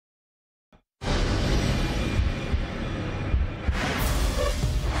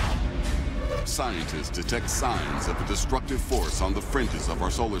scientists detect signs of a destructive force on the fringes of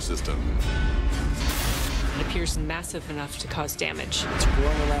our solar system. It appears massive enough to cause damage. It's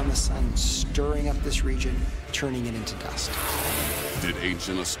growing around the sun, stirring up this region, turning it into dust. Did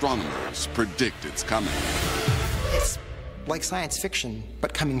ancient astronomers predict its coming? It's like science fiction,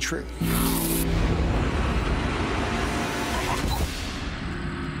 but coming true.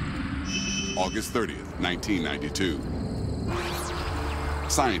 August 30th, 1992.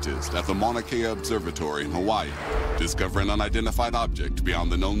 Scientists at the Mauna Kea Observatory in Hawaii discover an unidentified object beyond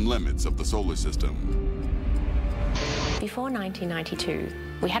the known limits of the solar system. Before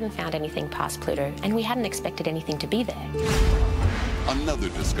 1992, we hadn't found anything past Pluto, and we hadn't expected anything to be there. Another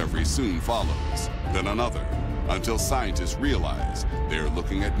discovery soon follows, then another, until scientists realize they are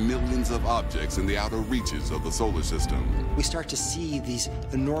looking at millions of objects in the outer reaches of the solar system. We start to see these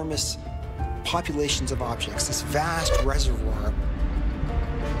enormous populations of objects, this vast reservoir.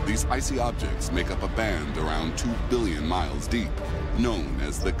 These icy objects make up a band around 2 billion miles deep, known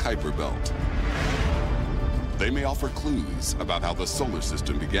as the Kuiper Belt. They may offer clues about how the solar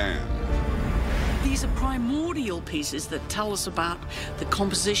system began. These are primordial pieces that tell us about the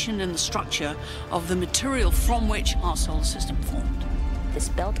composition and the structure of the material from which our solar system formed. This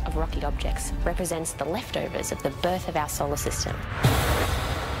belt of rocky objects represents the leftovers of the birth of our solar system.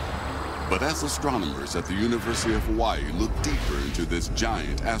 But as astronomers at the University of Hawaii look deeper into this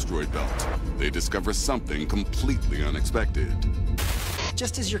giant asteroid belt, they discover something completely unexpected.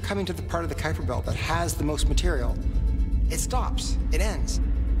 Just as you're coming to the part of the Kuiper Belt that has the most material, it stops, it ends.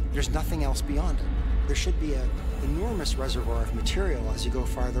 There's nothing else beyond it. There should be an enormous reservoir of material as you go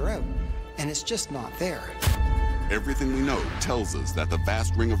farther out, and it's just not there. Everything we know tells us that the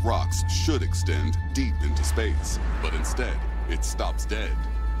vast ring of rocks should extend deep into space, but instead, it stops dead,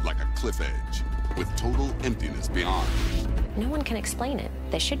 like a cliff edge, with total emptiness beyond. No one can explain it.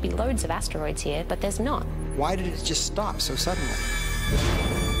 There should be loads of asteroids here, but there's not. Why did it just stop so suddenly?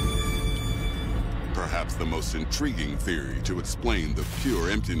 Perhaps the most intriguing theory to explain the pure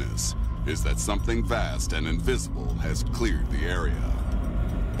emptiness is that something vast and invisible has cleared the area.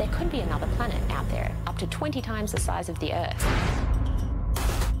 There could be another planet out there, up to 20 times the size of the Earth.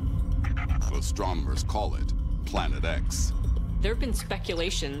 Astronomers call it Planet X. There have been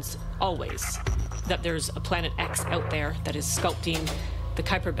speculations, always, that there's a Planet X out there that is sculpting the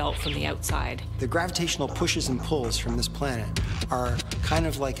Kuiper Belt from the outside. The gravitational pushes and pulls from this planet are kind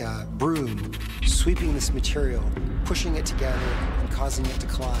of like a broom sweeping this material, pushing it together and causing it to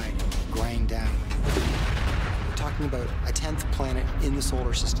collide, grind down. We're talking about a 10th planet in the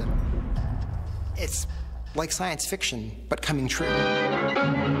solar system. It's like science fiction, but coming true.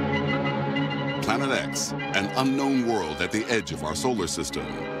 Planet X, an unknown world at the edge of our solar system,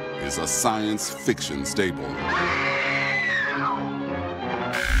 is a science fiction stable.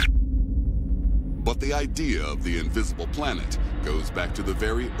 But the idea of the invisible planet goes back to the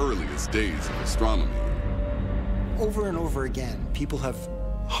very earliest days of astronomy. Over and over again, people have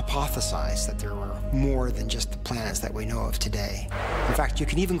hypothesized that there were more than just the planets that we know of today. In fact, you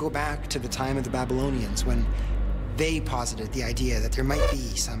can even go back to the time of the Babylonians when they posited the idea that there might be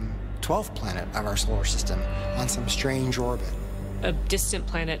some 12th planet of our solar system on some strange orbit. A distant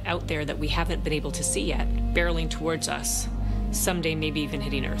planet out there that we haven't been able to see yet, barreling towards us, someday maybe even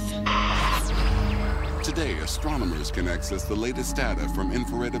hitting Earth. Today, astronomers can access the latest data from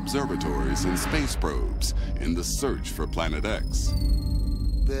infrared observatories and space probes in the search for Planet X.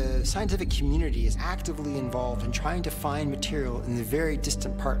 The scientific community is actively involved in trying to find material in the very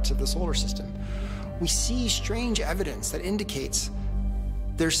distant parts of the solar system. We see strange evidence that indicates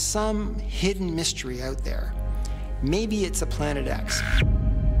there's some hidden mystery out there. Maybe it's a Planet X.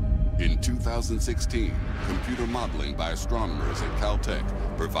 In 2016, computer modeling by astronomers at Caltech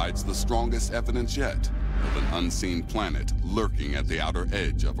provides the strongest evidence yet of an unseen planet lurking at the outer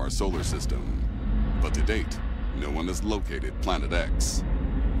edge of our solar system. But to date, no one has located Planet X.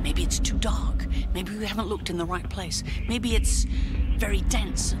 Maybe it's too dark. Maybe we haven't looked in the right place. Maybe it's very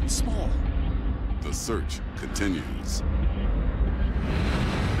dense and small. The search continues.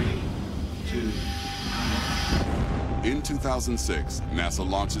 3, 2. In 2006, NASA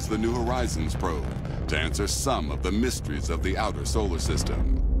launches the New Horizons probe to answer some of the mysteries of the outer solar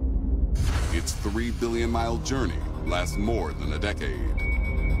system. Its 3 billion-mile journey lasts more than a decade.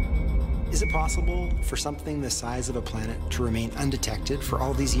 Is it possible for something the size of a planet to remain undetected for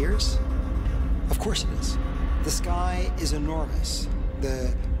all these years? Of course it is. The sky is enormous.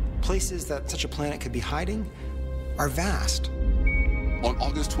 The places that such a planet could be hiding are vast. On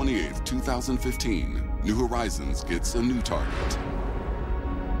August 28, 2015, New Horizons gets a new target.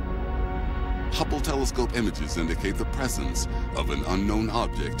 Hubble telescope images indicate the presence of an unknown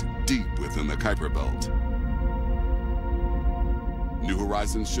object deep within the Kuiper Belt. New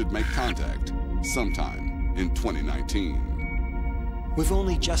Horizons should make contact sometime in 2019. We've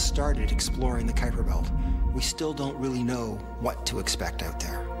only just started exploring the Kuiper Belt. We still don't really know what to expect out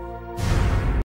there.